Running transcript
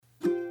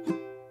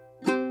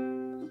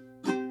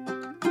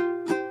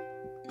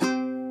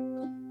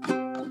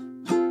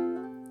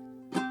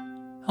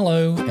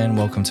Hello and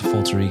welcome to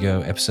Falter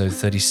Ego, episode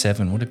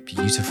 37. What a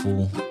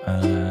beautiful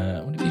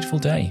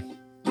day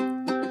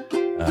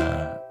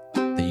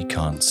that you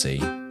can't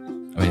see. I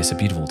mean, it's a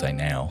beautiful day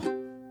now.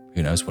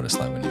 Who knows what it's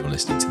like when you're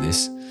listening to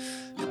this?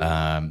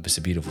 It's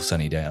a beautiful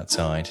sunny day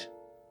outside.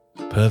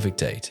 Perfect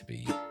day to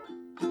be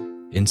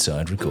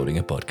inside recording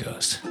a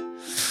podcast.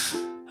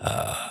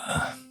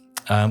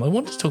 I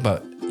wanted to talk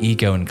about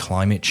ego and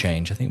climate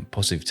change. I think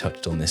possibly we've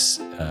touched on this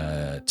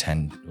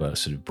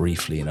sort of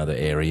briefly in other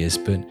areas,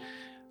 but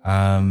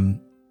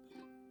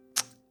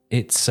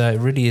it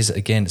really is,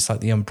 again, it's like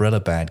the umbrella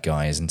bad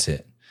guy, isn't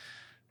it?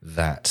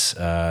 That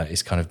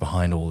is kind of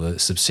behind all the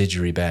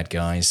subsidiary bad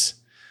guys,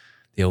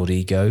 the old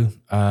ego.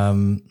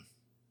 There's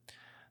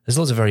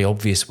lots of very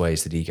obvious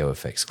ways that ego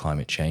affects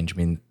climate change. I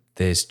mean,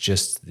 there's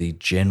just the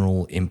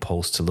general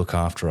impulse to look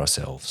after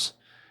ourselves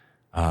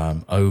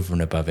over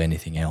and above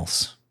anything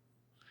else.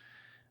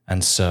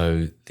 And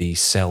so the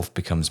self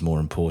becomes more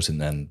important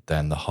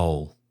than the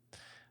whole.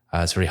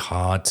 It's very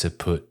hard to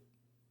put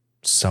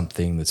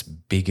something that's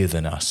bigger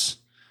than us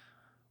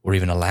or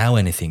even allow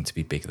anything to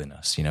be bigger than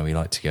us. You know, we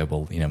like to go,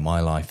 well, you know,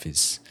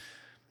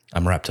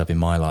 I'm wrapped up in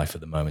my life at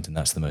the moment and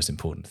that's the most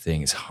important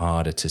thing. It's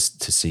harder to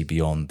see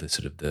beyond the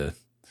sort of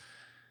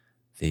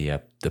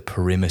the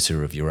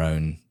perimeter of your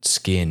own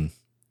skin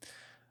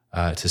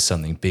to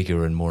something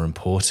bigger and more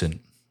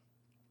important.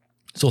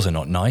 It's also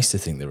not nice to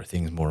think there are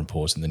things more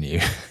important than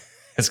you.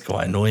 It's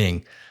quite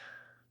annoying.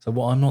 So,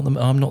 well, I'm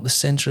not the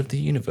center of the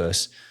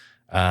universe.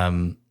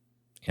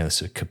 The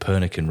sort of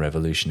Copernican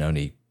revolution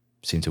only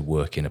seemed to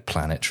work in a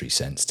planetary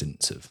sense,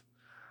 didn't it?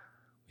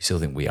 We still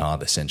think we are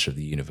the center of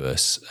the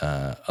universe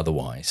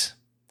otherwise.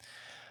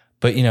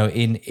 But, you know,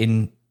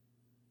 in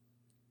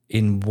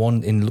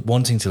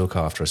wanting to look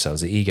after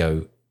ourselves, the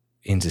ego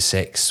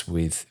intersects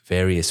with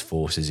various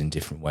forces in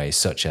different ways,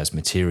 such as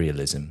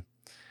materialism.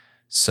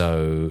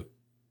 So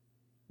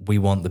we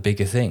want the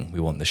bigger thing. We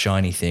want the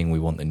shiny thing. We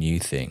want the new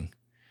thing.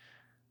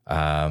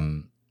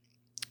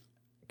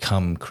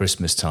 Come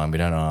Christmas time, we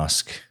don't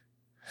ask.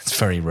 It's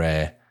very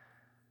rare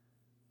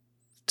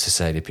to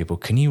say to people,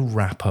 can you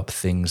wrap up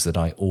things that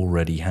I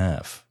already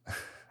have?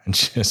 And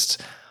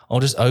I'll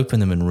just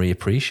open them and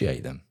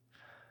reappreciate them.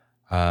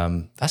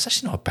 That's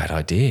actually not a bad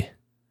idea.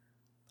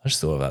 I just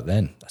thought about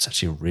then. That's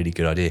actually a really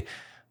good idea.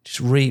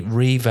 Just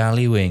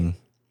revaluing,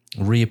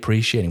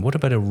 reappreciating. What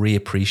about a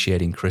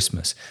reappreciating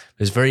Christmas?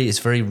 It's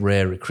very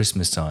rare at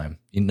Christmas time.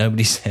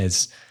 Nobody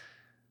says,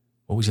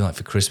 what would you like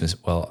for Christmas?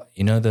 Well,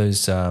 you know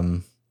those,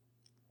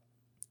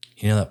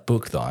 that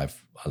book that I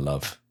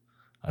love,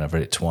 and I've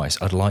read it twice.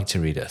 I'd like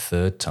to read it a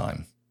third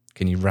time.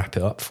 Can you wrap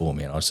it up for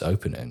me? And I'll just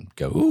open it and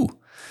go, ooh.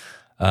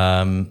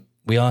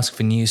 We ask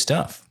for new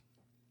stuff.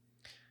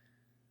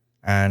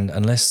 And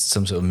unless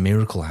some sort of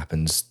miracle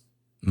happens,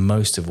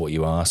 most of what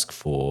you ask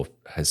for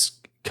has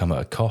come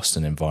at a cost,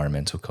 an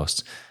environmental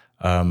cost.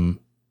 So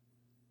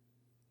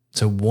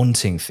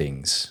wanting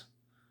things,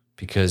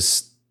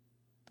 because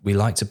we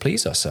like to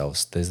please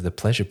ourselves. There's the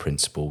pleasure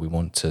principle. We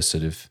want to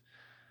sort of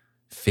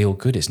feel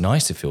good. It's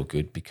nice to feel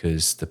good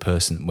because the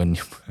person, when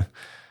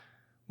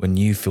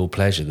you feel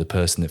pleasure, the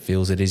person that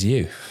feels it is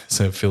you.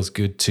 So it feels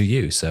good to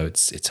you. So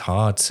it's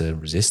hard to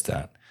resist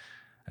that.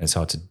 And it's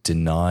hard to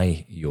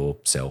deny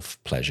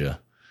yourself pleasure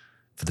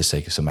for the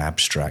sake of some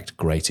abstract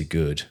greater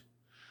good.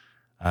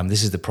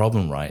 This is the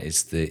problem, right?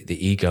 It's the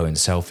ego and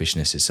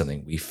selfishness is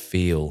something we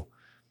feel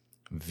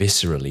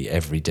viscerally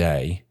every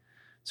day.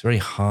 It's very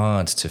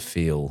hard to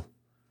feel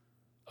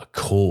a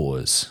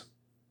cause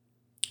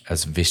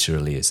as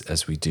viscerally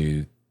as we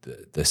do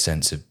the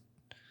sense of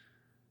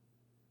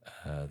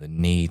the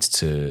need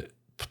to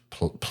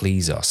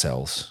please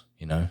ourselves,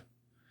 you know?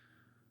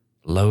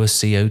 Lower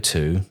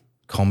CO2,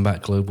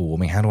 combat global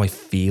warming. How do I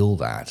feel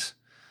that?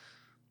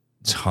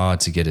 It's hard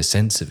to get a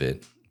sense of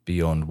it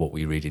beyond what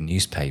we read in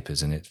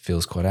newspapers, and it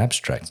feels quite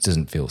abstract. It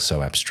doesn't feel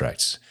so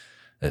abstract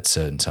at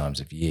certain times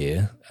of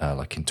year,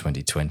 like in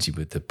 2020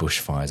 with the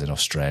bushfires in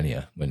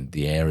Australia, when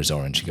the air is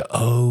orange, you go,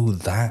 oh,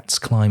 that's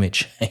climate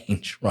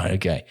change. Right,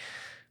 okay,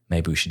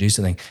 maybe we should do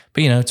something.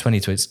 But,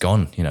 2020, it's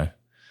gone,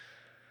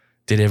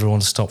 Did everyone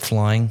stop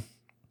flying?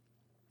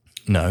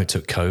 No, it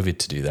took COVID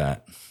to do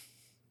that.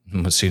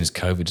 And as soon as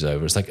COVID's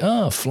over, it's like,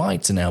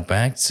 flights are now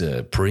back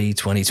to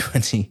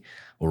pre-2020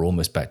 or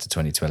almost back to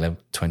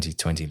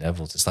 2020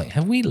 levels. It's like,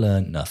 have we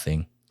learned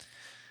nothing?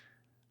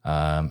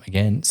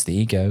 Again, it's the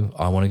ego.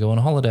 I want to go on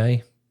a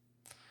holiday.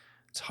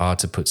 It's hard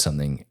to put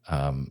something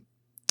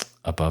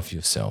above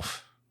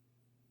yourself.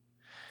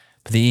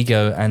 But the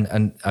ego,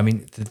 and I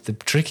mean, the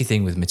tricky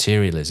thing with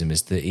materialism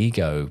is the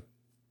ego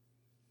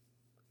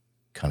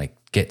kind of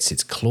gets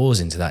its claws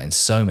into that in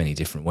so many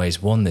different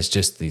ways. One, there's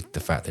just the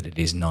fact that it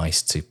is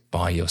nice to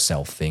buy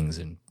yourself things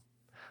and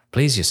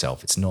please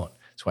yourself. It's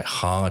quite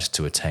hard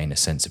to attain a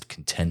sense of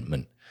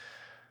contentment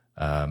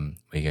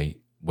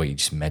where you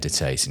just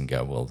meditate and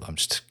go, well, I'm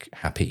just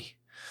happy.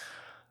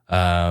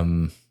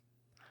 But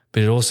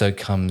it also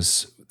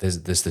comes,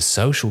 there's the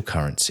social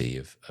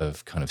currency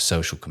of kind of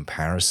social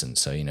comparison.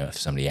 So, if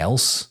somebody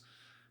else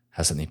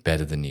has something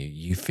better than you,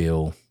 you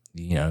feel,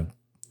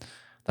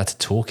 That's a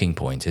talking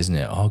point, isn't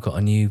it? Oh, I've got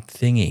a new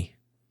thingy.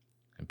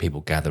 And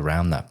people gather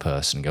around that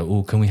person and go,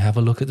 oh, can we have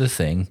a look at the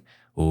thing?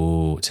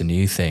 Oh, it's a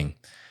new thing.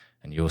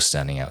 And you're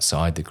standing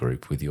outside the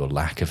group with your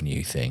lack of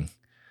new thing.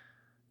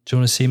 Do you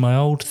want to see my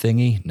old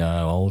thingy?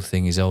 No, old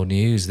thing is old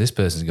news. This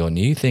person's got a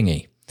new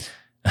thingy.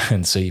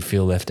 And so you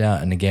feel left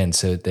out. And again,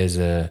 so there's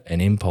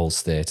an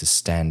impulse there to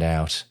stand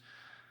out,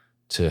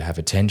 to have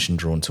attention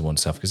drawn to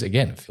oneself, because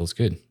again, it feels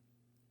good.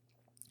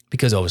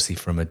 Because obviously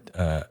from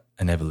an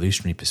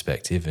evolutionary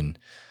perspective, and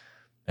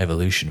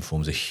evolution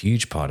forms a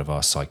huge part of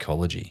our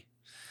psychology,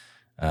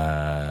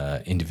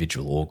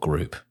 individual or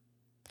group,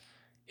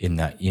 in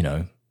that, you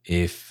know,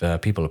 if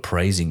people are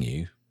praising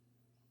you,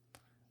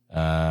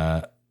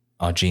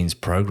 our genes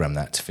program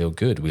that to feel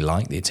good. We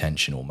like the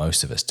attention, or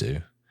most of us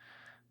do,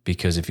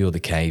 because if you're the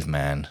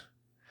caveman,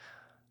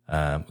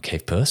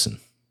 cave person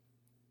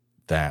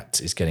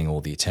that is getting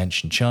all the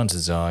attention,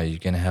 chances are you're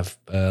going to have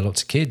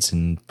lots of kids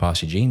and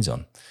pass your genes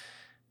on.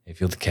 If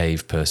you're the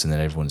cave person that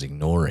everyone's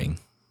ignoring,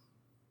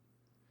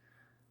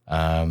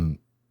 then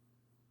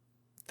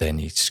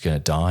you're just going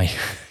to die.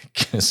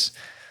 Because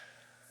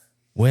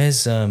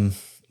where's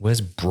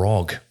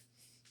Brog?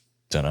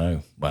 Don't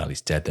know. Well,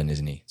 he's dead then,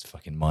 isn't he? It's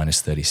fucking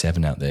minus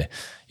 37 out there.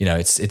 You know,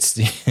 it's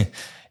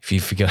if you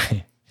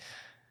forget,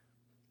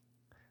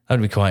 that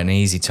would be quite an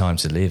easy time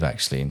to live,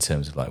 actually, in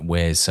terms of like,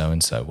 where's so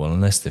and so? Well,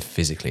 unless they're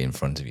physically in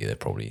front of you, they're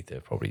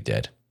probably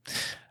dead.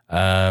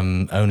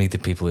 Only the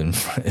people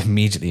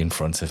immediately in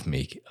front of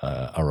me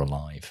are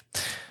alive.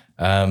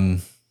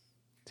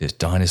 There's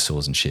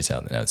dinosaurs and shit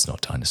out there. No, it's not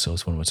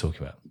dinosaurs. What am I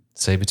talking about?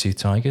 Saber-toothed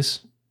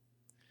tigers?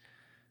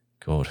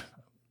 God,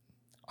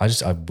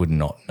 I would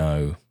not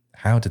know.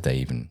 How did they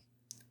even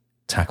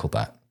tackle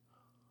that?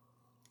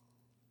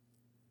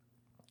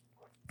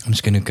 I'm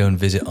just going to go and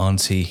visit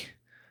Auntie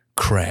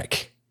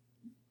Crack.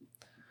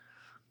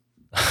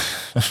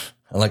 I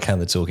like how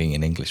they're talking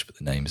in English, but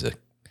the name's a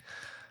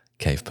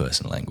cave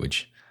person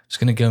language.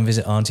 Just going to go and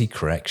visit Auntie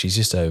Crack. She's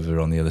just over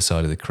on the other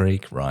side of the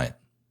creek. Right.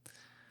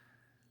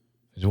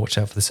 Watch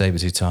out for the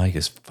saber-toothed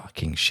tigers.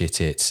 Fucking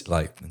shit it.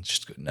 Like,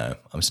 no,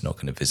 I'm just not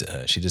going to visit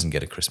her. She doesn't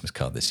get a Christmas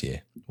card this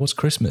year. What's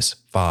Christmas?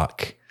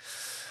 Fuck.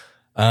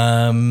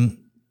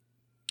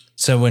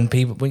 So when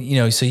people,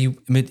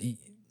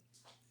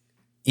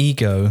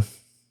 ego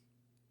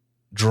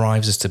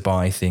drives us to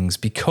buy things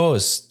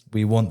because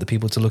we want the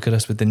people to look at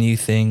us with the new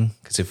thing.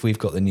 Because if we've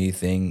got the new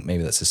thing,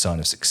 maybe that's a sign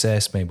of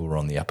success. Maybe we're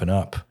on the up and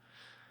up.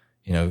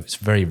 You know, it's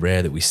very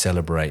rare that we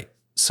celebrate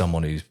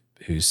someone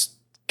who's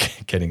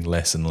getting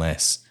less and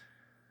less.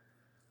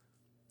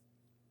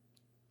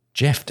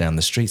 Jeff down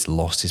the street's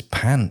lost his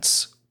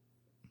pants.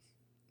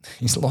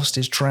 He's lost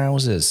his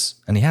trousers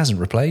and he hasn't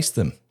replaced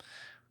them.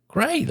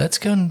 Great, let's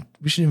go and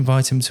we should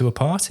invite him to a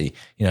party.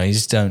 You know, you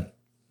just don't,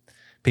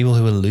 people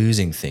who are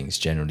losing things,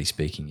 generally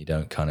speaking, you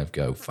don't kind of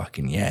go,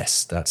 fucking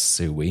yes, that's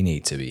who we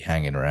need to be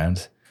hanging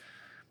around.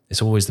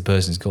 It's always the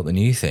person who's got the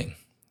new thing.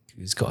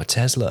 He's got a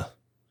Tesla.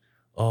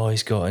 Oh,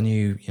 he's got a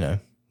new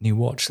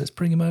watch. Let's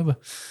bring him over.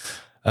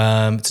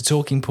 It's a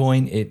talking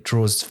point. It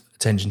draws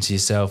attention to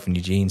yourself and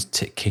your genes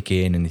kick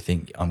in and you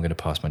think, I'm going to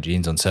pass my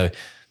genes on. So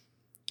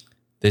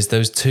there's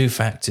those two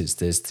factors.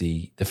 There's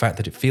the fact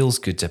that it feels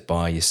good to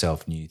buy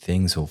yourself new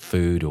things or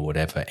food or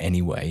whatever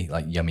anyway,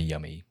 like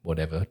yummy,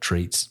 whatever,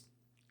 treats.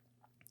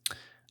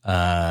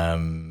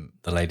 The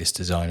latest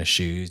designer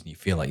shoes and you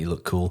feel like you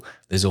look cool.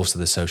 There's also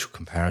the social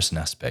comparison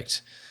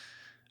aspect.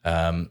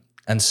 And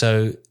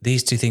so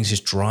these two things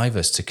just drive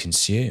us to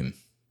consume.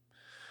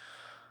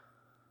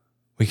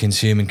 We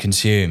consume and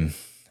consume.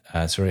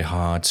 It's very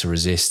hard to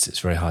resist. It's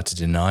very hard to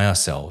deny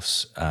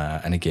ourselves.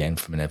 And again,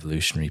 from an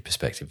evolutionary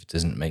perspective, it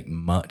doesn't make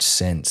much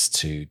sense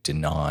to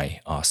deny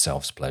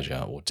ourselves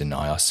pleasure or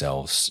deny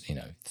ourselves,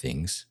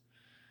 things.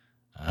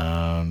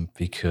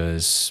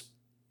 Because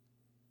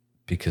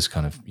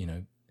kind of,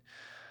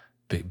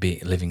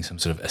 living some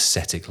sort of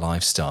ascetic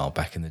lifestyle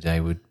back in the day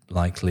would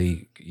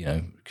likely,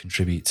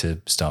 contribute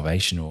to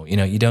starvation or,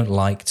 you don't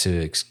like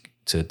to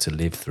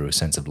live through a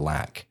sense of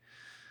lack.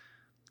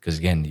 Because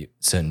again,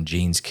 certain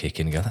genes kick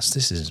in and go,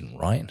 this isn't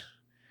right.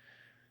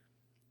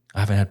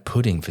 I haven't had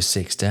pudding for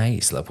 6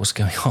 days. Like, what's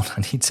going on?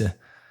 I need to,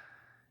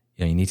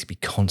 you need to be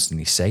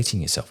constantly sating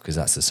yourself because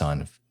that's the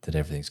sign of that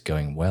everything's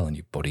going well and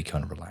your body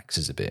kind of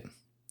relaxes a bit.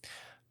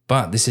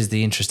 But this is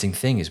the interesting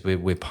thing is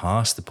we're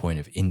past the point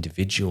of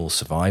individual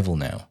survival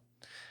now.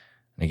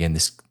 And again,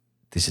 this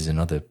is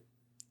another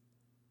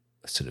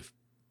sort of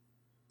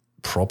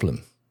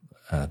problem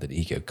that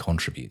ego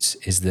contributes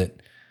is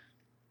that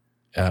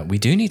we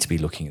do need to be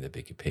looking at the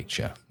bigger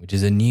picture, which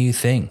is a new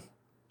thing,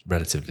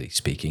 relatively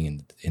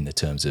speaking, in the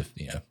terms of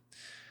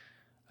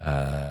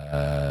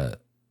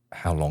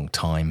how long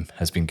time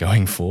has been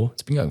going for.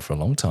 It's been going for a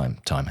long time.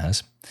 Time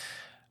has.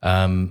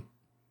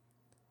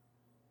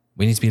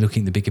 We need to be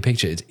looking at the bigger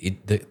picture.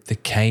 The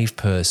cave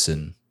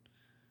person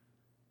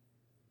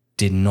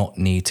did not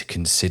need to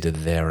consider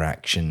their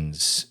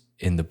actions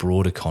in the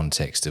broader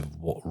context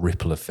of what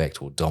ripple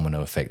effect or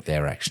domino effect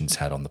their actions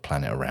had on the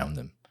planet around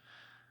them.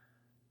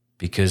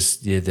 Because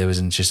there was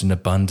just an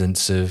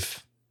abundance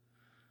of,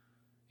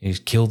 You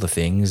just kill the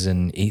things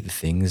and eat the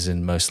things,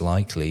 and most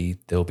likely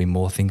there'll be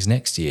more things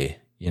next year,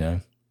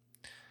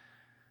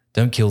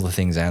 Don't kill the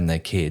things and their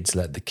kids.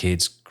 Let the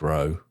kids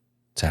grow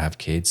to have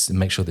kids, and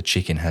make sure the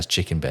chicken has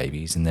chicken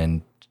babies, and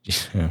then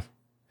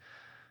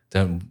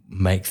don't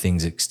make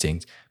things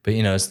extinct. But,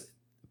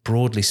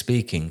 broadly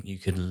speaking, you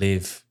could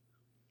live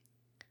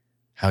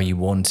how you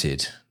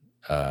wanted.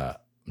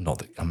 Not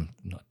that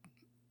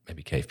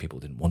maybe cave people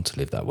didn't want to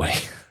live that way.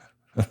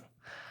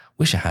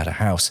 Wish I had a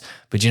house.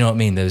 But you know what I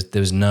mean? There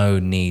was no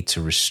need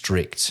to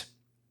restrict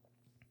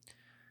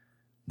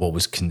what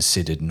was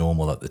considered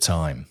normal at the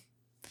time.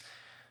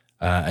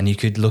 And you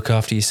could look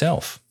after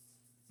yourself.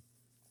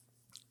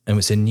 And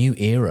it's a new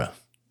era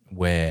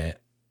where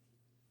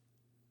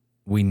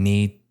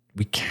we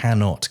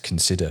cannot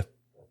consider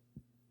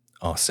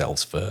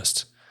ourselves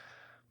first.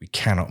 We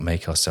cannot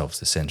make ourselves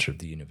the center of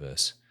the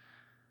universe.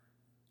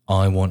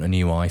 I want a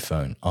new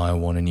iPhone. I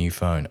want a new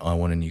phone. I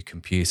want a new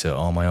computer.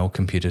 Oh, my old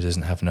computer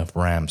doesn't have enough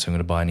RAM, so I'm going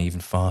to buy an even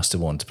faster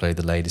one to play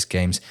the latest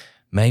games.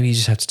 Maybe you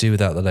just have to do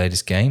without the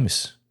latest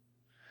games.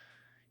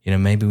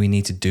 Maybe we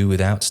need to do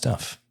without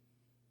stuff.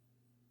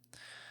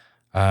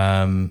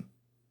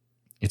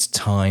 It's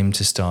time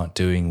to start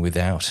doing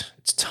without.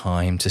 It's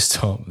time to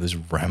stop this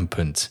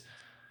rampant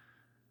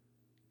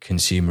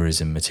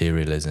consumerism,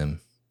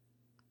 materialism.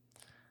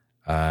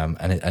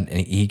 And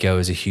ego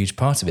is a huge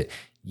part of it.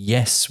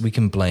 Yes, we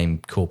can blame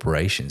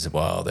corporations.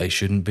 Well, they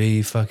shouldn't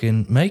be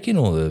fucking making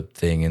all the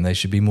thing, and they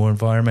should be more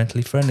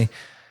environmentally friendly.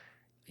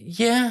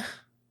 Yeah,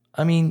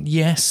 I mean,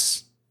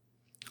 yes.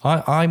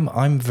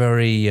 I'm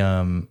very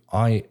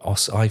I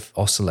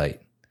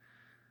oscillate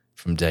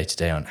from day to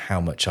day on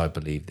how much I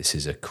believe this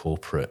is a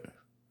corporate.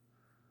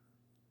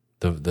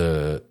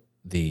 The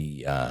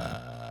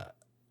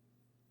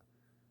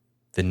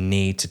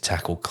need to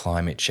tackle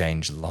climate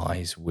change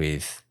lies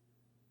with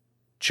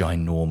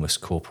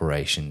ginormous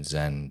corporations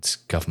and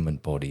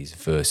government bodies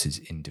versus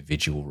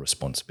individual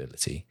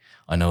responsibility.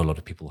 I know a lot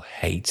of people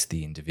hate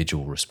the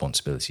individual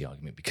responsibility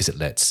argument because it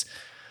lets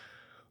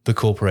the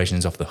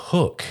corporations off the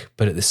hook,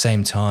 but at the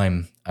same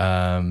time,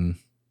 I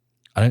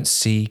don't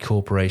see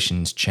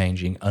corporations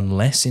changing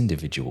unless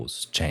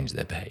individuals change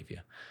their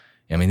behavior.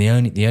 I mean,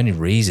 the only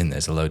reason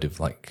there's a load of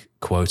like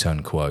quote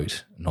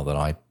unquote, not that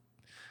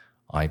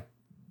I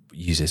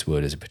use this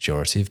word as a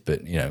pejorative,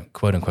 but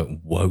quote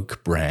unquote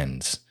woke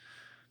brands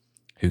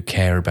who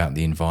care about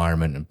the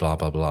environment and blah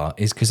blah blah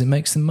is because it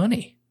makes them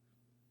money.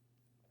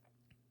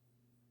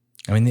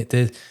 I mean,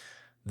 the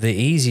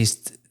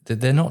easiest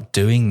they're not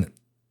doing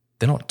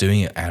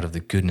it out of the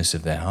goodness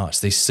of their hearts.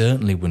 They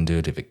certainly wouldn't do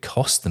it if it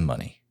cost them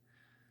money.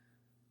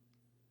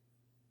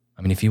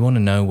 I mean, if you want to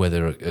know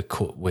whether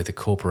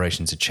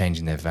corporations are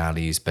changing their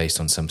values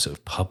based on some sort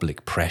of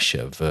public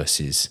pressure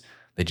versus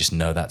they just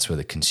know that's where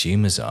the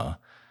consumers are,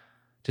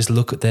 just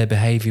look at their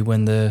behavior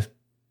when the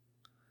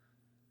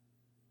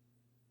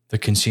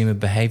consumer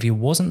behavior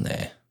wasn't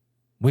there.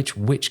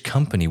 Which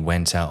company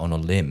went out on a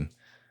limb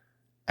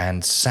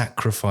and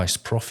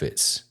sacrificed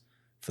profits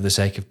for the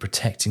sake of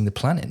protecting the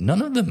planet?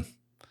 None of them.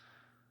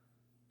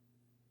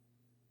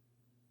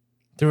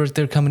 There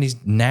are companies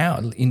now,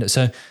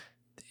 so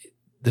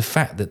the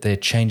fact that they're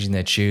changing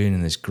their tune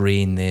and there's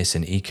green this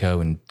and eco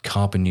and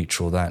carbon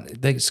neutral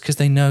that, it's because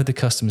they know the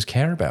customers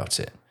care about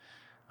it.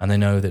 And they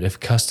know that if a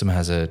customer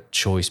has a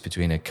choice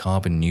between a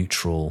carbon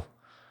neutral,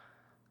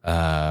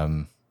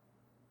 carbon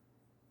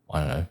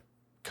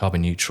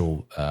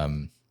neutral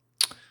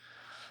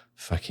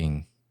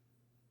fucking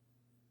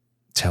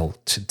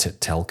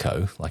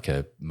telco, like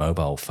a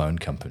mobile phone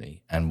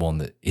company, and one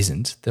that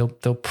isn't,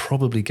 they'll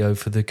probably go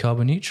for the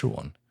carbon neutral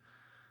one.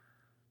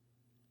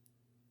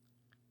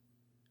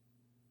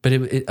 But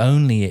it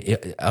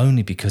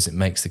only because it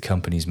makes the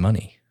companies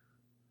money,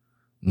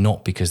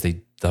 not because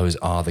those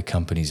are the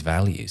company's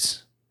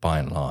values, by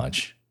and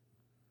large.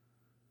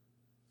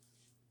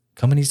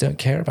 Companies don't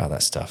care about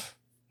that stuff.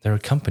 They're a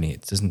company.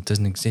 It doesn't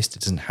exist.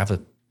 It doesn't have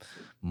a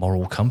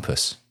moral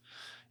compass.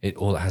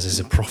 All it has is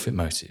a profit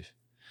motive.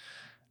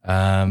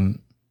 But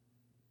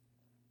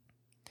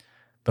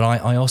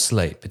I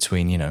oscillate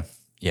between,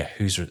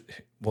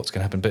 what's going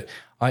to happen. But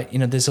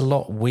there's a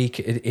lot weak.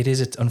 It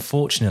is,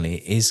 unfortunately,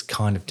 it is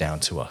kind of down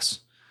to us,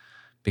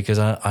 because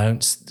I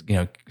don't,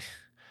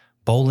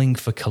 bowling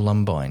for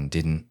Columbine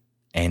didn't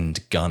end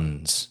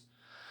guns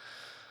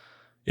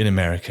in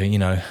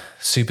America.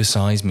 Super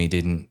Size Me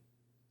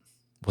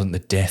wasn't the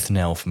death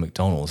knell for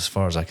McDonald's. As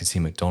far as I can see,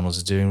 McDonald's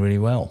is doing really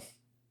well.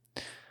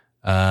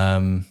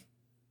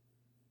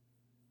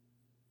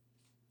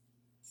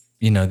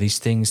 These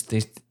things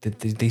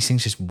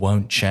just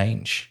won't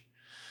change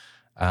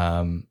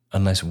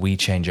unless we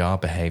change our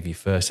behavior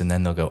first, and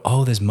then they'll go,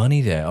 oh, there's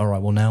money there. All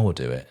right, well, now we'll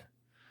do it.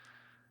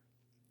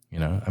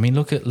 I mean,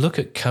 look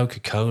at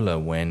Coca-Cola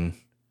when,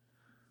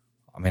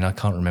 I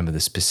can't remember the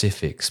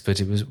specifics, but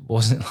it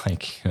wasn't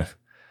like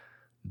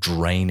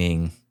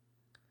draining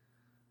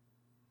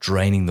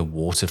the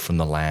water from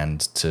the land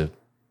to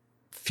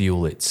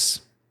fuel it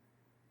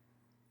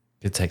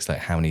takes like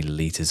how many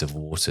liters of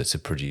water to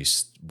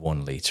produce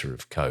 1 liter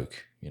of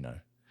Coke,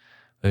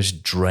 They're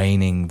just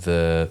draining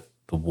the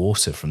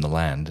water from the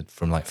land,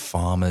 from like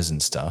farmers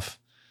and stuff.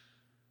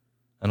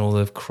 And all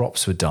the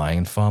crops were dying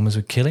and farmers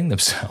were killing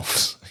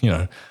themselves,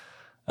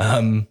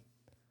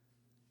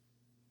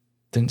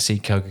 Didn't see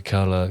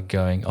Coca-Cola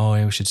going, oh,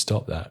 yeah, we should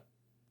stop that.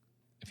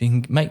 If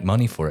you can make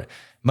money for it.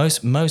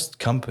 Most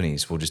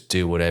companies will just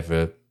do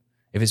whatever.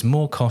 If it's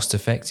more cost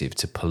effective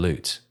to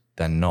pollute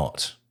than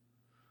not,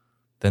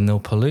 then they'll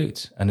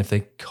pollute. And if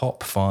they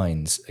cop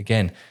fines,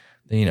 again,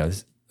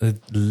 the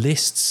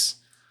lists,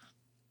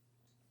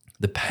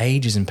 the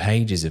pages and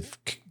pages of,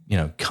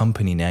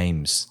 company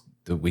names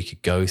that we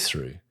could go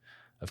through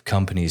of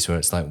companies where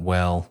it's like,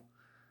 well,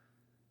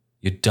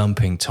 you're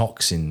dumping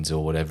toxins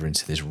or whatever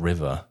into this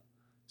river,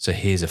 so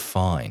here's a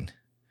fine.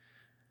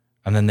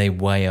 And then they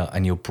weigh up,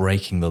 and you're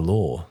breaking the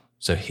law,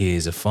 so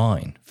here's a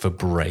fine for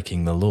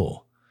breaking the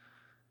law.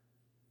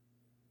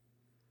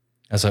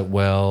 I was like,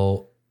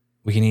 well,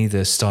 we can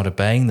either start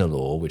obeying the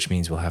law, which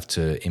means we'll have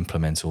to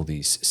implement all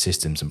these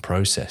systems and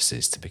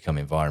processes to become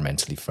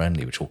environmentally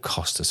friendly, which will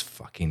cost us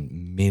fucking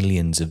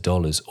millions of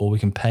dollars, or we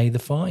can pay the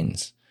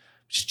fines,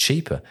 which is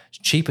cheaper. It's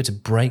cheaper to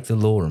break the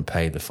law and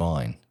pay the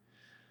fine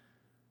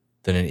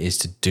than it is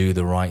to do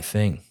the right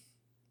thing,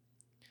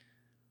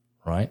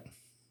 right?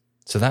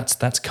 So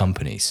that's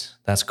companies,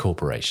 that's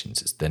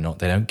corporations. They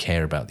don't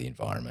care about the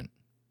environment.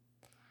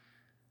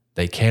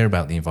 They care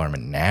about the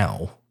environment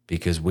now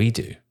because we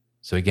do.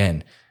 So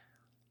again,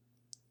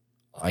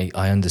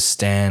 I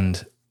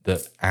understand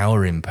that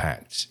our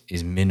impact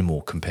is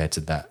minimal compared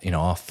to that.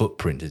 Our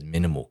footprint is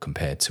minimal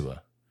compared to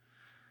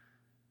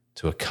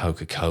a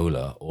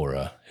Coca-Cola or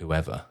a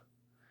whoever.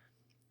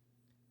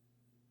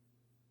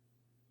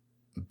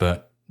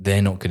 But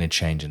they're not going to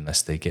change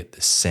unless they get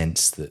the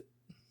sense that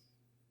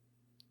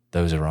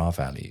those are our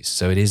values.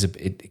 So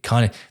it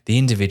kind of, the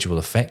individual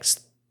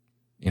affects,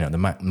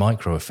 the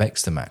micro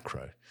affects the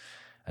macro.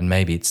 And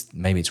maybe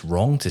it's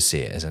wrong to see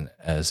it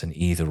as an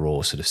either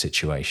or sort of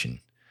situation.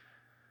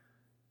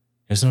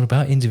 It's not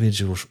about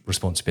individual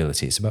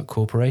responsibility. It's about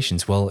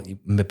corporations. Well,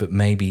 but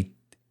maybe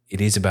it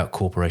is about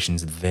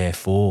corporations.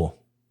 Therefore,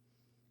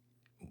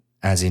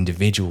 as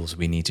individuals,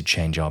 we need to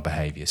change our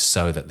behavior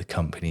so that the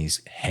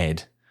companies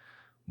head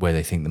where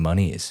they think the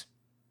money is.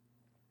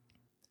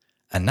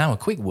 And now a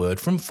quick word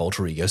from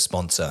Falter Ego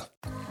sponsor.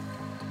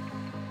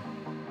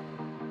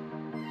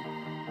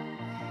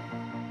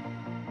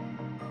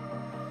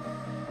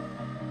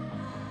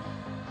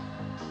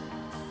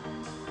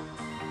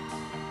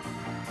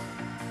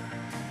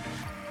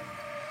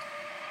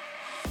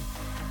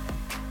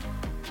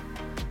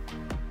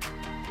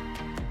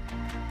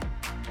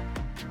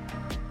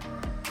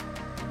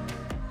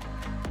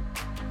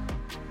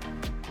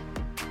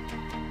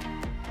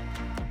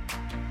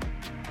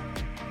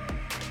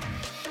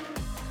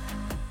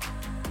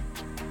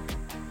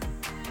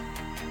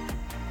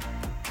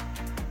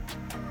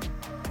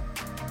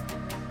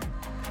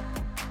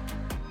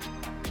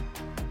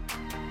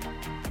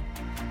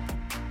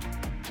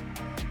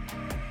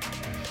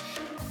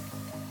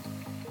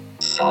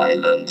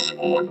 Silent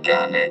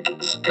organic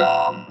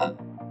scum.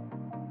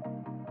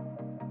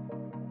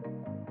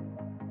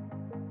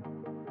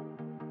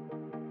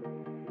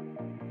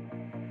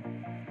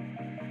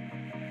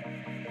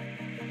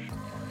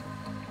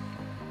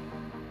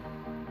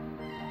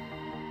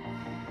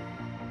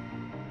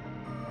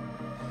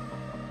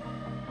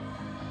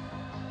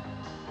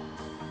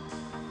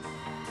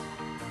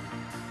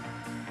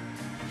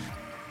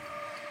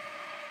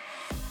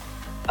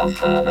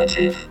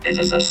 Affirmative. It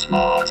is a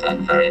smart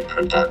and very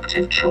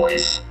productive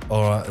choice.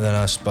 All right, then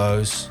I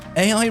suppose.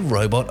 AI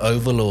robot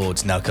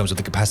overlords now comes with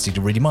the capacity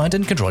to read your mind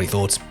and control your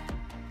thoughts.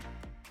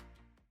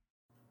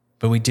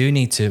 But we do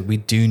need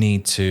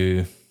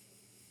to,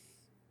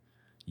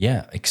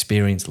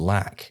 experience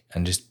lack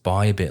and just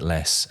buy a bit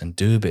less and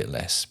do a bit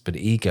less. But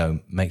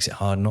ego makes it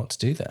hard not to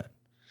do that.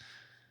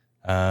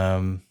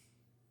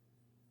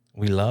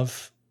 We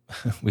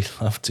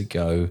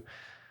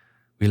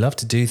love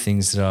to do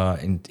things that are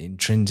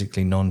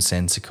intrinsically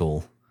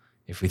nonsensical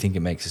if we think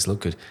it makes us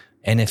look good.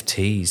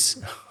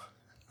 NFTs.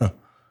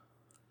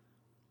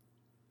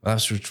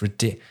 That's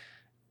ridiculous.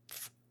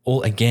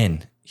 All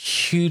again,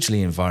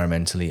 hugely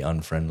environmentally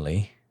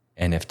unfriendly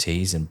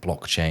NFTs and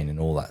blockchain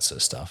and all that sort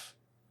of stuff.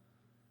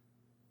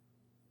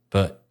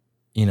 But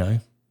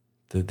when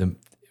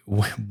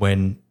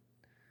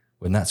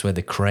that's where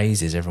the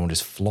craze is, everyone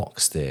just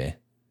flocks there.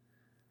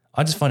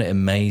 I just find it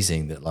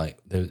amazing that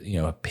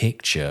a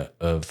picture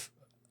of,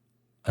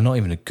 and not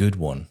even a good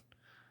one,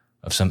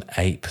 of some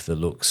ape that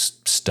looks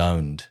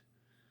stoned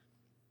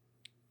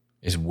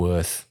is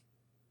worth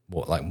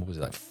what was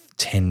it,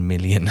 $10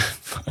 million or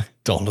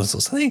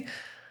something?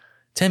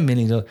 $10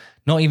 million,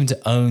 not even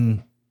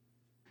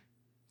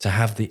to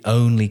have the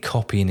only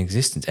copy in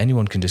existence.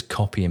 Anyone can just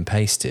copy and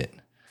paste it.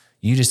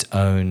 You just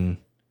own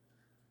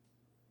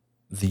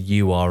the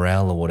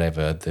URL or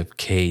whatever, the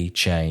key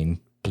chain,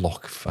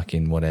 block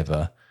fucking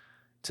whatever,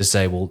 to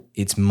say, well,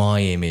 it's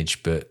my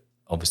image, but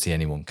obviously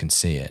anyone can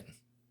see it.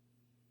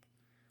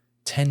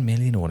 10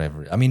 million or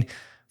whatever. I mean,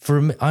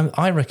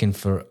 I reckon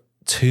for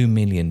 $2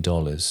 million,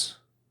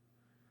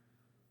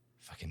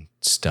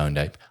 stoned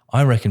ape.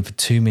 I reckon for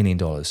 $2 million,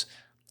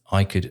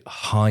 I could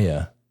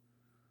hire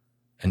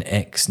an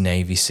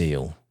ex-Navy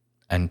SEAL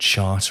and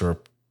charter a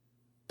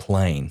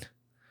plane,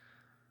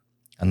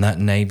 and that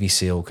Navy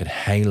SEAL could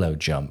halo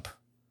jump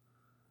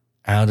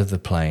out of the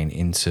plane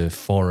onto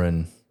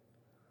foreign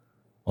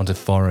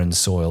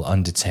soil,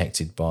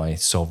 undetected by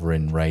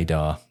sovereign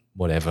radar,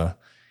 whatever,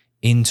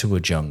 into a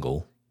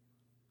jungle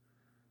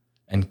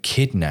and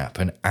kidnap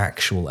an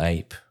actual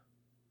ape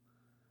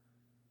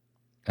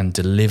and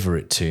deliver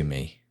it to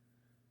me.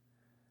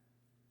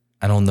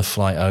 And on the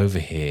flight over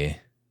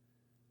here,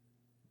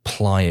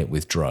 ply it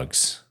with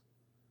drugs,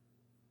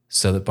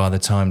 so that by the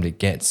time it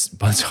gets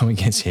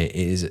here,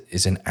 it's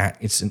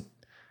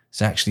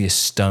actually a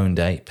stoned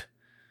ape,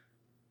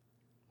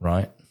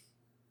 right?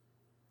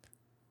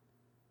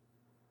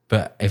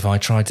 But if I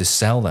tried to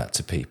sell that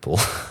to people,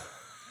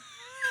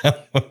 how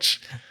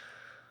much?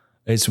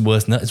 It's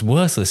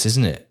worthless,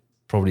 isn't it?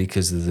 Probably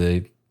because of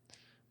the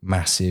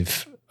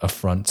massive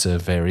affront to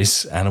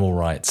various animal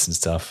rights and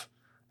stuff,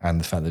 and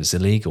the fact that it's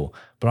illegal.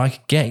 But I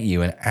could get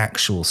you a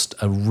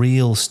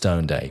real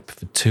stoned ape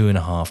for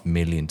 $2.5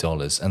 million,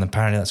 and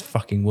apparently that's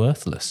fucking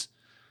worthless.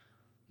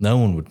 No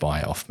one would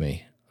buy it off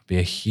me.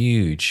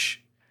 I'd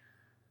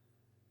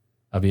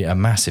be a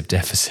massive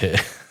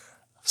deficit.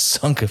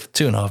 Sunk of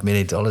 $2.5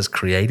 million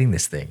creating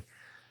this thing.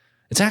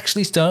 It's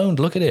actually stoned.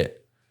 Look at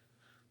it.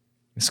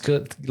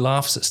 It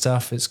laughs at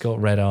stuff. It's got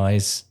red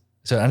eyes.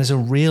 And it's a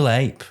real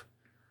ape.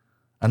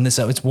 And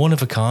it's one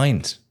of a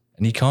kind.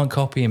 And you can't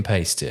copy and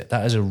paste it.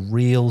 That is a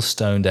real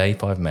stoned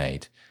ape I've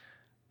made.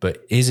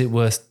 But is it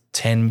worth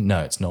 10? No,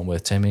 it's not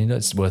worth 10 million.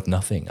 It's worth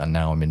nothing. And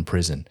now I'm in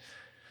prison.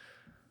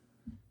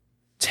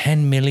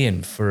 10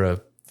 million for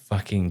a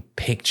fucking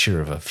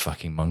picture of a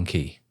fucking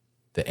monkey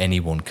that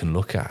anyone can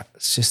look at.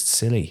 It's just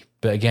silly.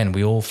 But again,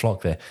 we all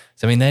flock there.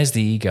 So, I mean, there's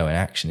the ego in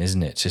action,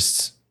 isn't it?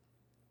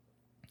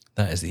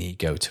 That is the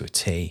ego to a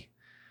T.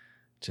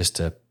 Just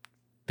a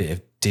bit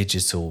of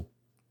digital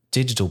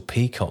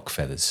peacock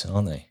feathers,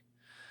 aren't they?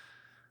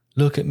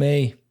 Look at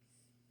me.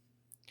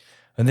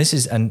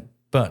 And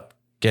but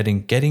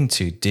getting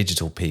to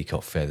digital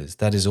peacock feathers,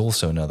 that is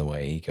also another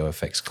way ego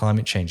affects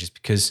climate change, is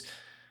because,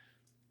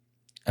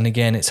 and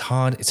again, it's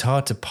hard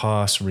to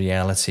pass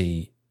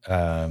reality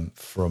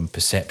from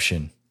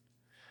perception.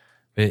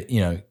 But,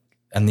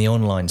 and the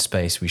online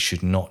space we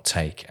should not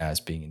take as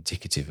being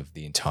indicative of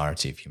the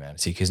entirety of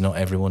humanity, because not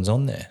everyone's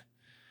on there.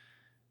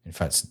 In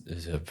fact,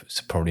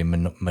 there's probably a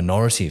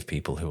minority of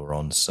people who are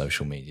on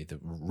social media. The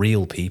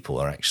real people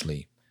are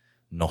actually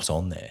not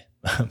on there,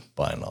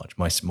 by and large,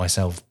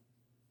 myself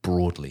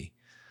broadly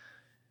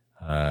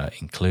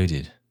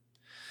included.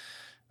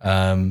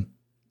 But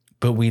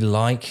we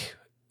like...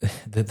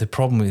 The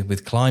problem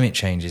with climate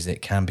change is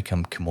it can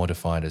become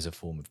commodified as a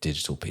form of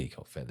digital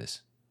peacock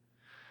feathers.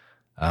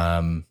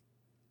 And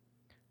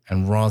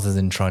rather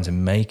than trying to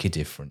make a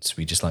difference,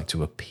 we just like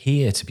to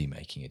appear to be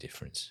making a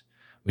difference,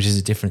 which is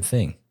a different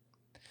thing.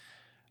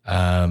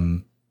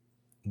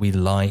 We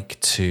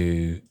like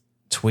to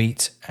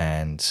tweet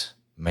and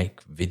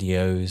make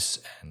videos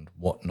and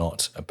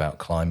whatnot about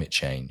climate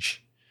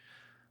change.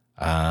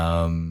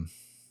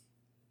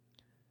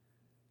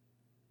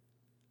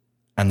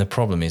 And the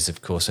problem is,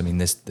 of course, I mean,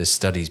 there's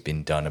studies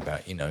been done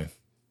about,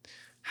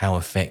 how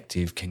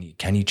effective can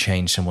you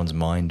change someone's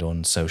mind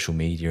on social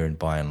media? And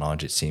by and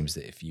large, it seems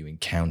that if you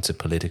encounter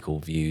political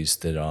views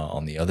that are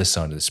on the other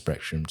side of the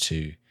spectrum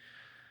to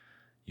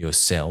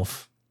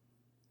yourself,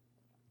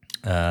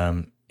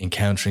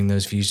 encountering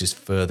those views just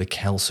further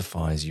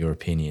calcifies your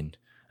opinion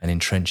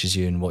and entrenches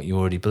you in what you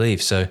already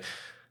believe. So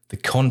the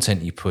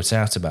content you put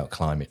out about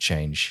climate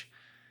change,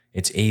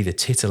 it's either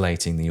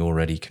titillating the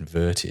already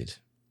converted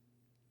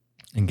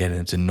and getting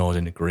them to nod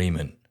in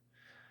agreement,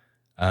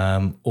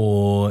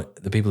 or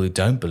the people who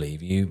don't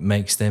believe you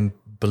makes them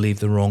believe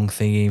the wrong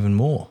thing even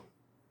more.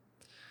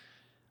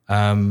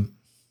 So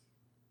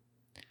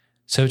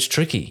it's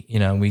tricky.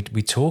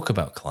 We talk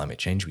about climate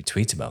change, we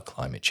tweet about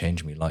climate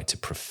change, and we like to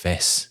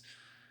profess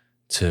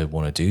to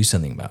want to do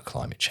something about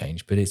climate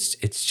change, but it's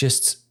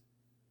just,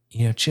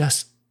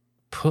 just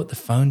put the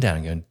phone down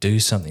and go and do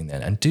something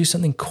then, and do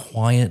something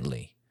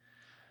quietly.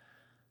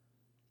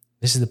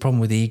 This is the problem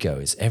with ego,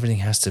 is everything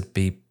has to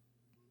be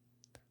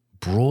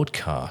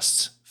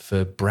broadcast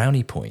for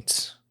brownie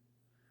points.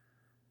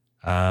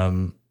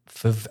 And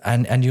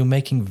you're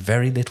making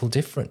very little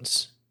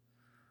difference.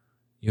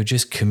 You're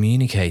just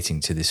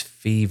communicating to this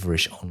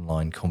feverish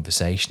online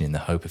conversation in the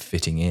hope of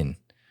fitting in,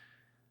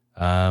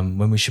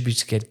 when we should be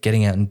just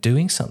getting out and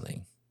doing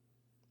something.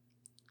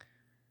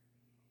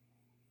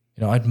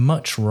 I'd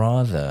much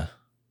rather,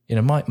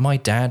 my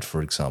dad,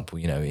 for example,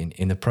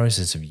 in the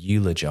process of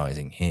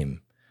eulogizing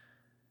him,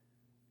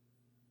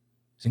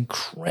 it's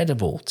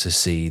incredible to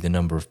see the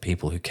number of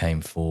people who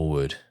came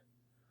forward.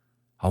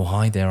 Oh,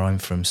 hi there, I'm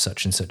from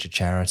such and such a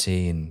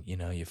charity, and,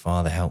 your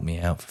father helped me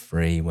out for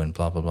free when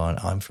blah, blah, blah, and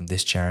I'm from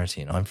this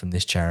charity, and I'm from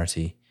this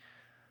charity.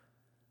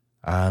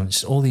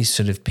 Just all these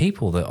sort of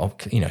people that,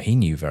 he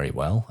knew very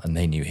well, and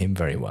they knew him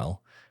very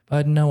well.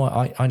 But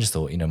I just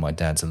thought, my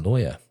dad's a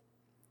lawyer.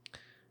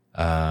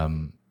 But,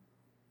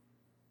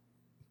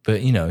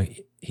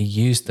 he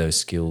used those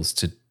skills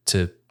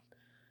to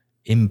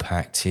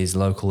impact his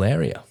local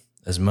area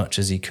as much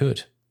as he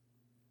could,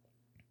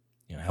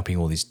 helping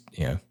all these,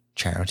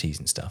 charities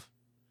and stuff.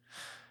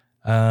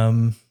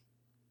 And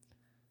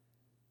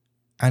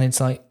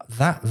it's like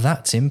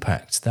that's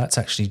impact. That's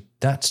actually,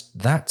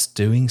 that's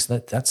doing,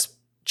 that's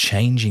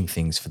changing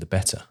things for the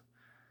better.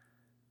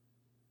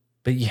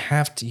 But you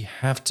have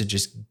to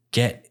just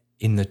get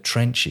in the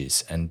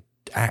trenches and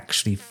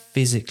actually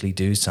physically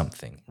do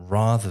something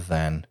rather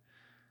than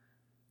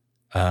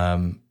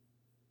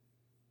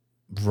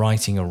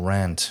writing a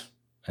rant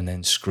and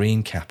then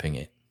screen capping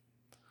it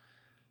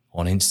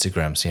on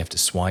Instagram so you have to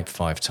swipe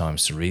 5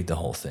 times to read the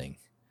whole thing.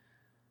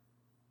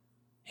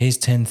 Here's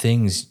 10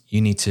 things you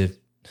need to...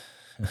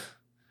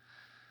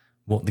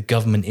 what the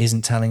government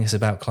isn't telling us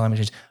about climate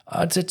change.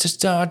 I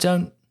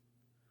don't...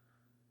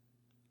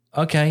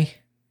 Okay.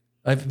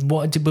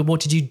 What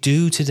did you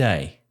do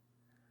today?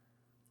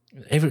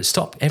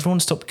 Everyone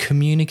stop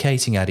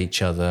communicating at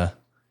each other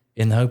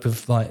in the hope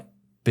of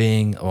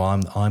being,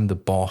 I'm the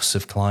boss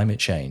of climate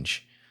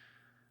change.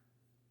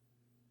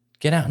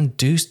 Get out and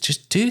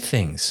just do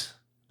things.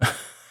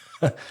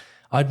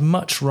 I'd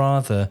much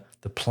rather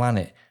the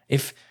planet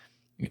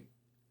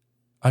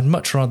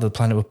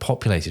were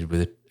populated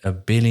with a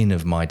billion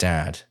of my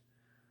dad.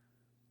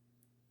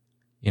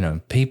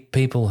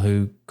 People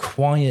who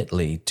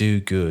quietly do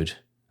good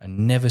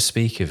and never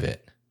speak of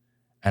it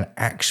and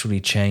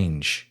actually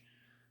change,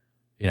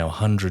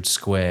 100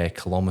 square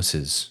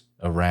kilometers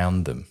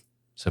around them.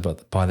 So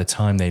by the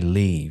time they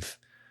leave,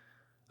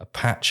 a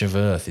patch of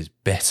earth is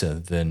better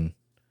than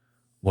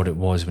what it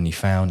was when you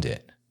found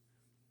it.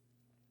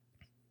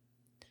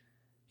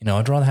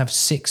 I'd rather have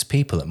 6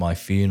 people at my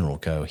funeral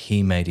go,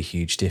 he made a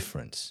huge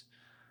difference,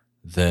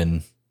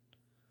 than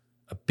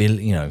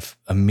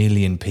a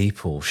million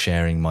people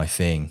sharing my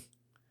thing,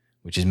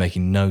 which is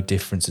making no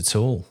difference at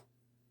all.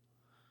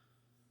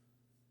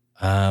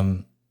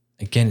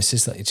 Again, it's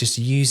just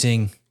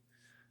using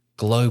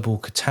global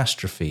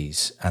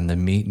catastrophes and the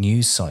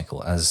news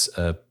cycle as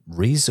a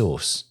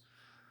resource,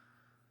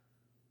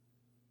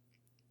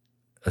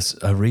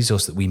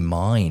 that we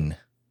mine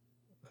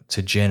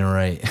to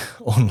generate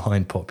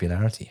online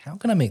popularity. How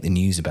can I make the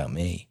news about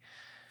me?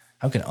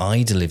 How can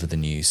I deliver the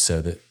news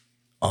so that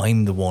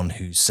I'm the one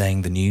who's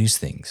saying the news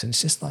things? And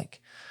it's just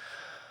like,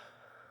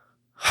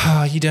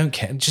 you don't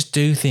care. Just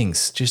do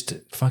things. Just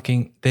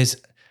fucking,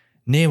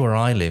 near where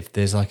I live,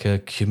 there's a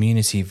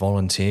community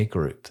volunteer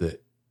group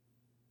that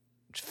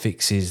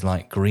fixes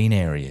green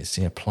areas,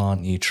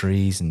 plant new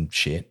trees and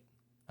shit.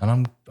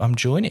 And I'm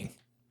joining.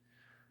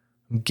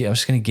 I'm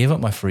just going to give up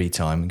my free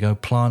time and go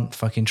plant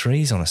fucking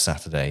trees on a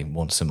Saturday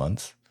once a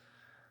month.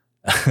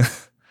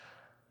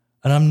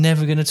 And I'm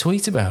never going to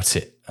tweet about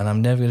it. And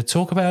I'm never going to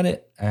talk about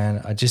it.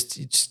 And I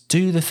just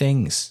do the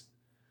things.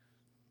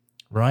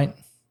 Right?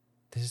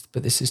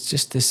 But this is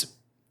just this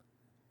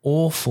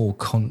awful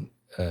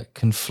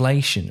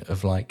conflation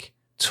of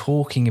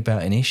talking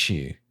about an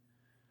issue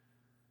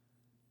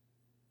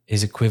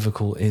is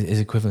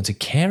equivalent to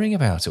caring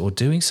about it or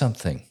doing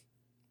something.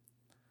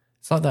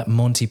 It's like that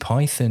Monty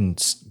Python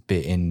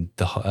bit in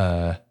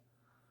the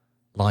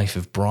Life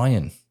of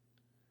Brian,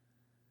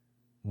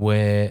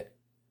 where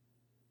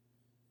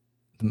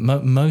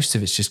most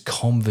of it's just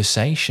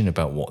conversation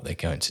about what they're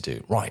going to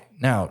do. Right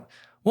now,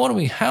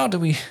 how do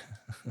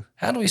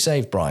we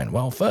save Brian?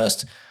 Well,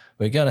 first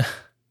we're gonna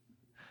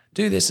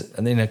do this,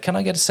 and then can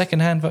I get a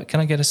second vote? Can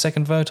I get a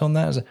second vote on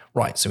that?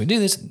 Right, so we do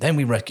this, then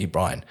we rescue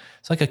Brian.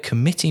 It's like a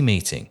committee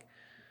meeting.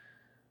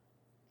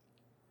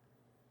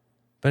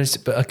 But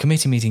a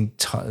committee meeting,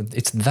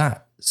 it's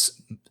that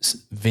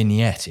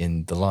vignette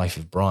in the Life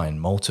of Brian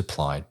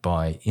multiplied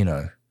by,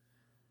 a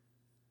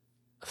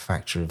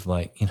factor of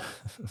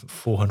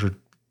 400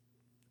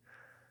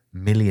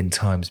 million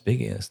times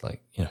bigger. It's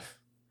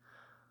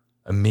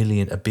a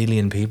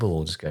billion people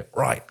all just go,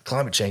 right,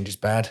 climate change is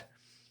bad.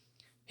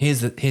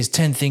 Here's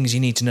 10 things you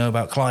need to know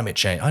about climate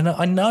change.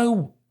 I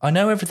know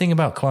everything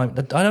about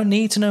climate. I don't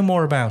need to know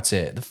more about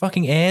it. The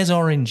fucking air's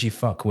orange, you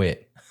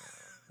fuckwit.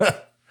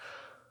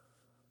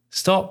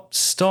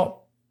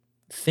 Stop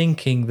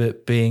thinking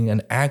that being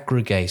an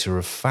aggregator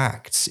of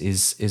facts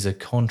is a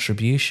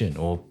contribution,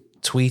 or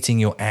tweeting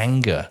your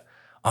anger.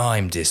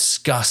 I'm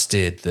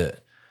disgusted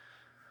that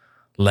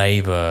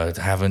Labour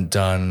haven't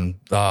done...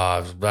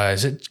 go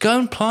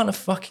and plant a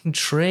fucking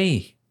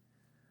tree.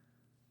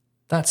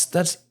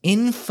 That's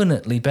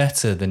infinitely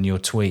better than your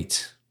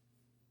tweet.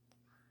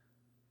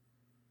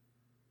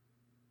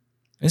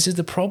 This is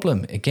the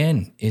problem,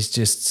 again, is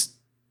just...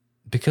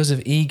 because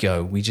of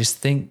ego, we just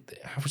think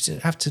we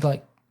have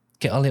to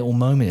get a little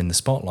moment in the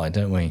spotlight,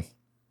 don't we?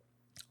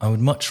 I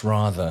would much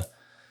rather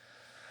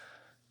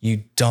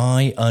you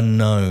die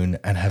unknown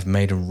and have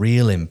made a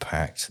real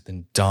impact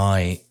than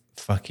die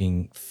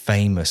fucking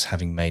famous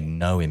having made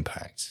no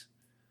impact.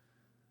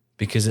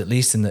 Because at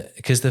least in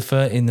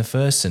the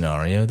first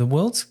scenario, the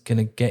world's going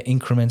to get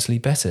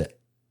incrementally better,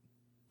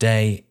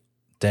 day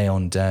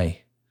on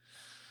day,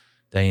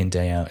 day in,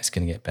 day out. It's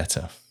going to get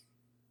better.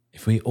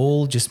 If we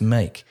all just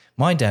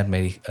my dad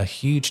made a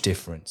huge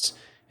difference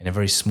in a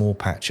very small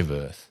patch of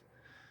earth.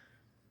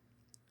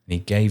 And he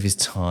gave his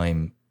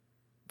time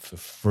for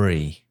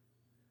free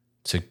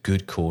to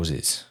good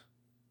causes.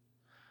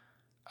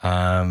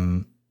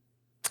 And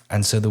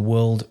so the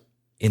world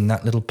in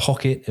that little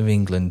pocket of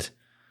England,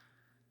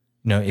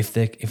 if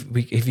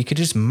you could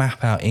just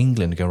map out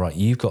England and go, right,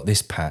 you've got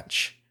this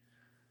patch,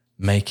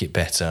 make it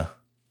better,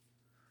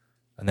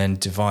 and then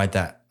divide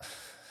that,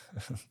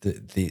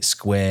 the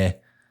square,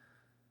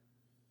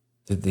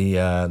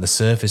 the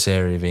surface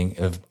area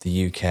of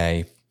the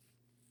UK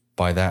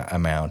by that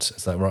amount.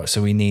 It's like, right,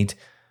 so we need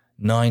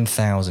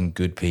 9,000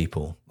 good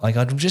people. Like,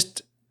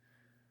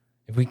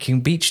 if we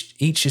can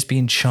each just be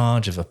in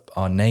charge of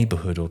our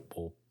neighborhood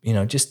or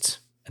just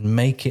and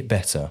make it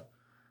better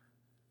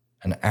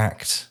and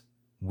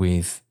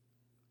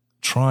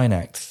try and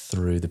act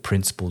through the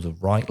principles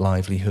of right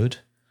livelihood.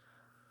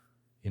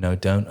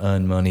 Don't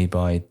earn money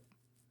by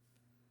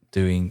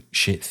doing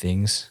shit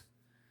things,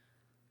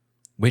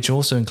 which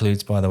also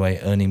includes, by the way,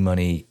 earning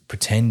money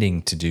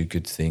pretending to do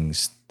good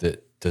things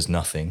that does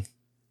nothing.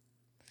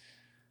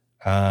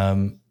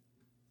 Right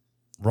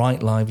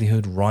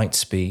livelihood, right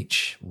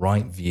speech,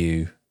 right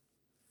view.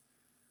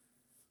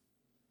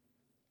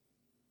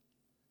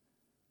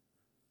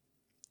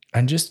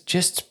 And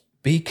just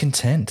be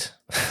content.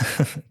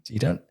 You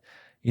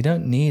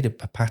don't need a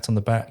pat on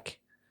the back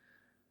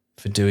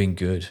for doing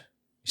good.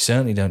 You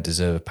certainly don't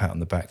deserve a pat on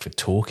the back for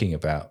talking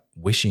about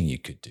wishing you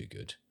could do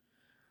good.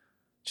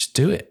 Just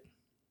do it.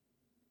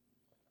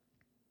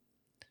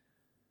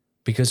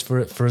 Because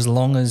for as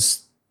long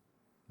as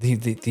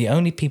the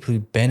only people who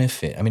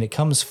benefit, I mean, it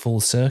comes full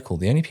circle.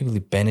 The only people who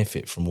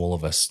benefit from all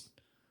of us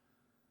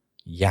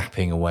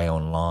yapping away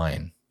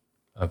online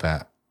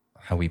about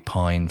how we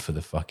pine for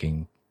the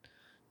fucking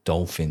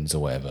dolphins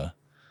or whatever.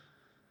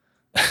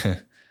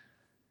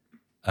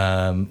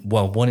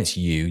 Well, one, it's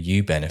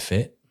you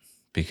benefit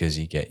because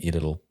you get your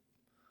little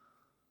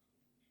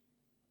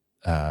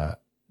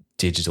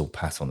digital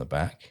pat on the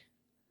back.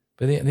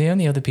 But the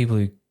only other people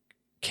who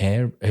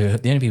care, the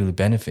only people who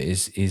benefit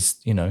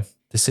is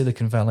the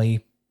Silicon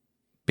Valley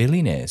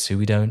billionaires who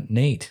we don't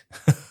need.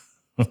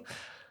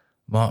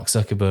 Mark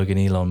Zuckerberg and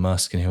Elon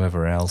Musk and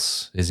whoever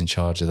else is in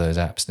charge of those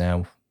apps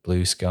now,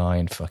 Blue Sky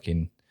and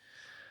fucking,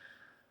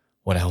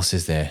 what else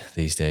is there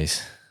these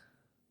days?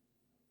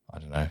 I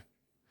don't know.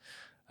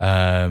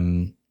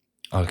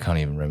 I can't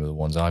even remember the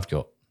ones I've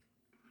got.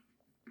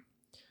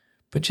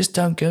 But just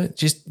don't go,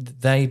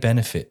 they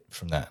benefit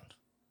from that.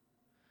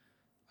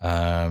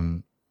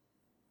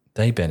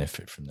 They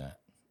benefit from that.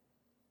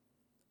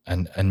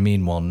 And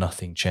meanwhile,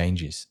 nothing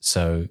changes.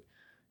 So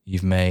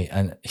you've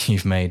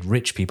made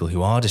rich people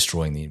who are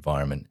destroying the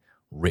environment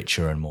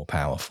richer and more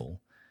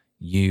powerful.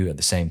 You, at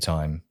the same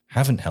time,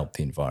 haven't helped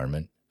the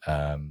environment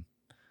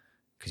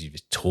because you've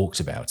just talked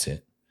about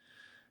it.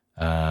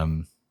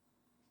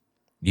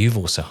 You've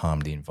also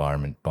harmed the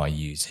environment by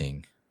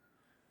using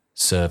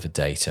server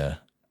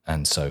data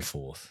and so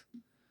forth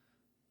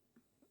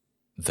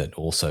that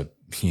also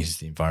uses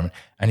the environment.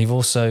 And you've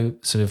also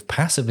sort of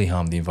passively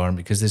harmed the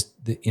environment because there's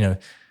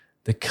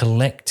the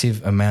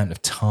collective amount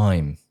of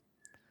time.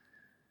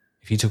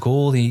 If you took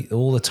all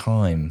the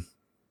time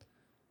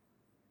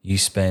you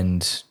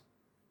spend,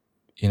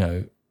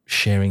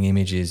 sharing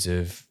images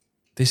of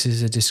this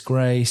is a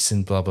disgrace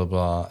and blah, blah,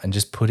 blah, and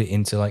just put it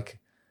into like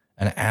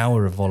an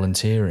hour of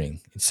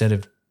volunteering instead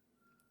of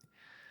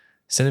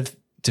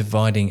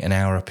dividing an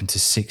hour up into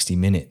 60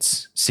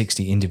 minutes,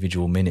 60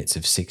 individual minutes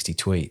of 60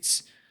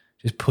 tweets,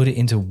 just put it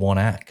into one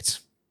act.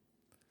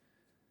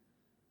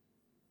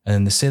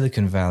 And the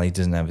Silicon Valley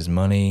doesn't have his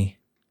money.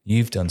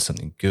 You've done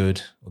something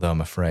good, although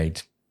I'm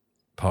afraid,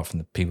 apart from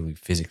the people who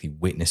physically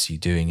witness you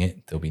doing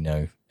it, there'll be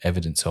no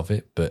evidence of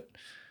it. But,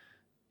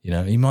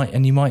 you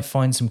might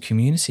find some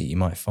community. You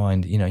might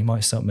find, you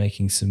might start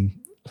making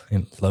some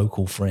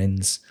local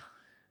friends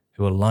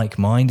who are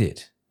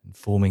like-minded and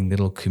forming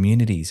little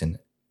communities and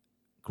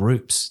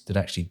groups that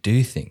actually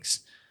do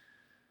things.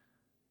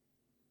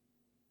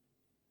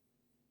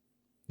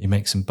 You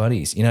make some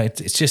buddies.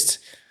 It's just...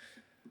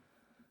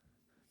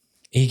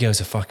 Ego's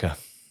a fucker.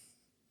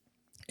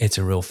 It's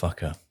a real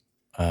fucker.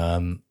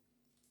 And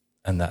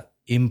that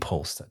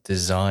impulse, that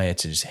desire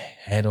to just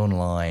head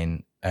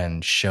online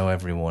and show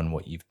everyone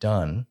what you've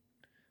done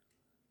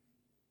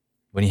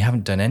when you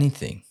haven't done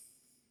anything,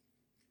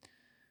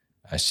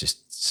 that's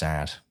just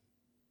sad.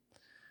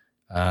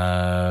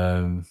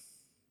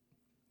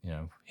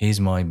 Here's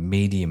my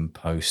Medium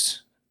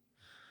post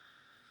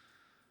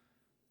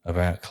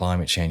about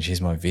climate change. Here's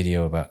my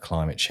video about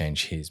climate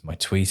change. Here's my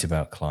tweet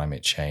about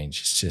climate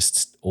change. It's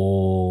just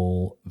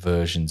all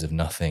versions of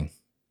nothing.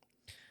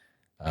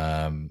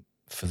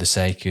 For the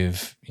sake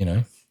of, I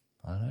don't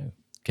know,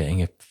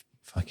 getting a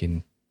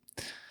fucking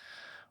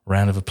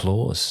round of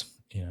applause.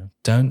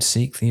 Don't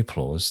seek the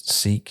applause,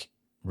 seek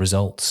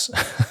results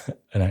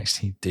and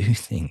actually do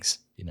things,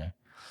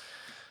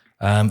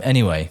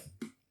 Anyway,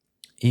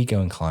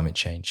 ego and climate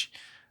change.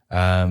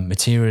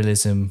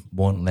 Materialism,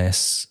 want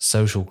less,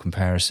 social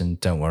comparison,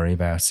 don't worry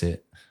about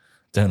it.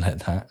 Don't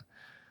let that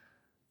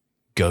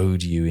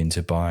goad you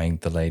into buying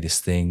the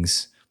latest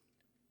things.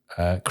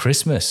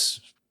 Christmas,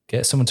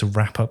 get someone to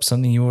wrap up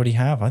something you already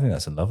have. I think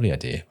that's a lovely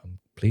idea. I'm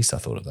pleased I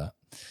thought of that.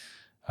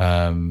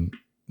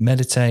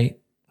 Meditate,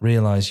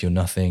 realize you're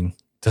nothing,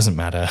 doesn't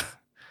matter,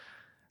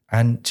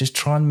 and just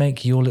try and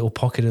make your little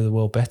pocket of the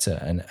world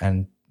better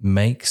and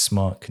make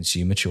smart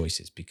consumer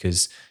choices,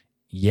 because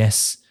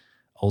yes,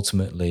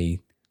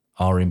 ultimately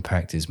our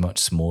impact is much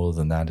smaller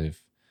than that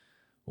of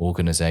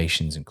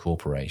organizations and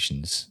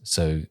corporations.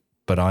 So,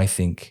 but I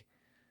think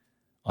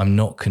I'm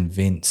not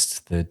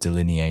convinced the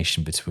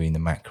delineation between the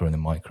macro and the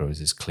micro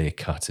is as clear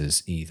cut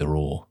as either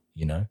or,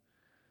 you know?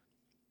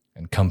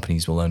 And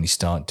companies will only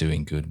start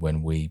doing good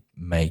when we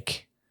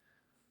make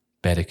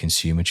better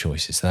consumer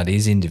choices. That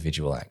is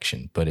individual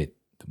action, but it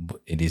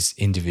is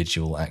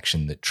individual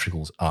action that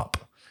trickles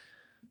up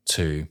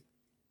to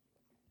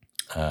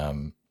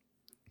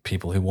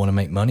people who want to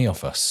make money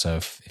off us. So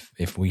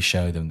if we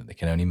show them that they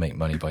can only make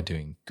money by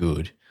doing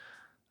good,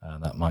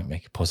 that might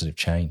make a positive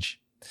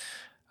change.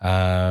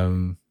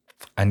 And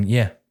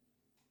yeah,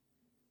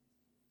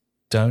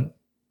 don't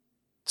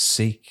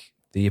seek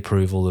the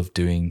approval of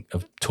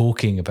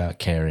talking about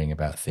caring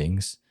about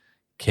things.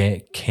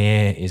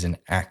 Care is an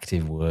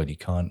active word. You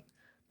can't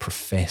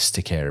profess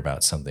to care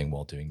about something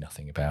while doing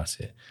nothing about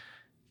it.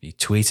 If you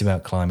tweet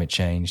about climate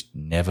change,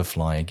 never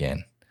fly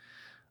again.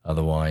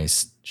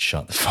 Otherwise,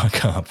 shut the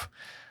fuck up.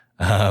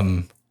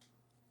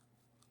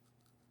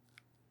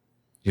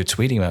 You're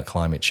tweeting about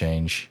climate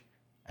change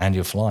and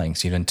you're flying,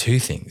 so you've done two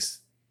things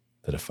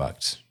that are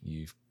fucked.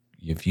 You've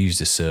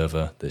used a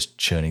server that's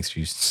churning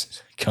through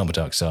carbon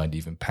dioxide.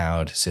 You've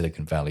empowered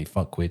Silicon Valley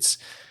fuckwits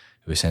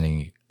who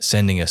are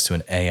sending us to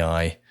an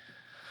AI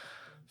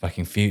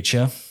fucking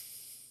future.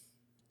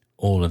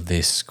 All of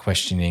this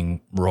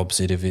questioning robs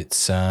it of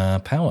its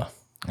power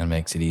and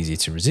makes it easier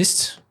to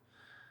resist,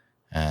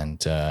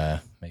 and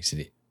makes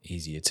it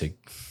easier to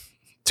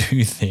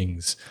do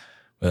things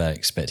without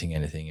expecting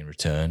anything in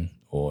return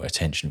or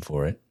attention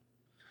for it.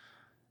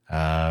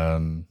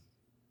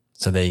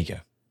 So there you go.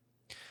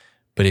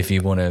 But if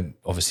you want to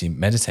obviously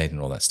meditate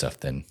and all that stuff,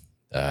 then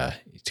you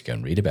need to go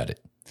and read about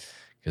it,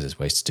 because there's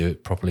ways to do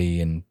it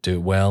properly and do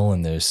it well,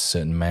 and there's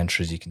certain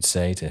mantras you can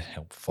say to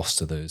help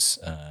foster those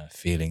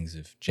feelings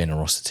of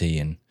generosity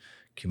and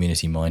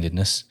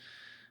community-mindedness.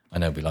 I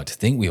know we like to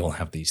think we all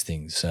have these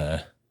things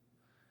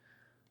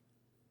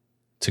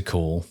to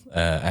call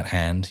at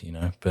hand, you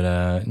know,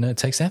 but no, it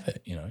takes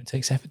effort, you know, it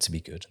takes effort to be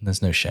good, and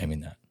there's no shame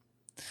in that.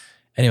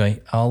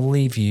 Anyway, I'll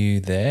leave you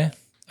there.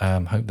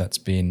 Hope that's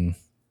been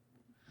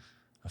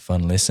a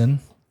fun listen,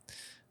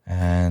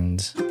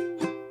 and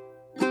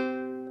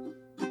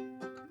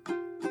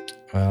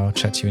I'll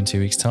chat to you in 2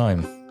 weeks'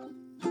 time.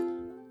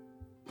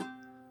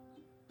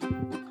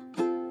 You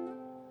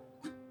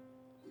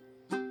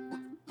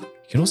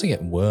can also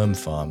get worm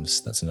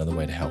farms. That's another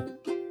way to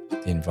help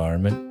the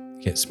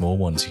environment. Get small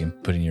ones you can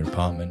put in your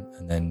apartment,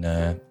 and then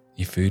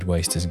your food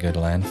waste doesn't go to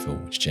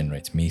landfill, which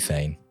generates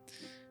methane.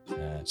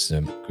 It's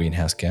a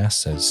greenhouse gas,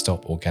 so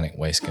stop organic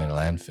waste going to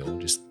landfill.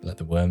 Just let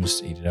the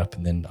worms eat it up,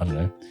 and then, I don't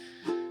know,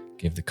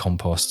 give the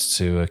compost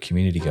to a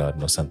community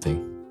garden or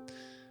something.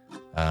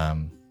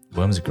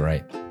 Worms are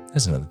great.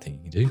 There's another thing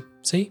you can do.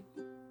 See?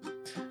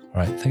 All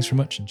right, thanks very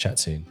much, and chat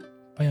soon.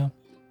 Bye, y'all.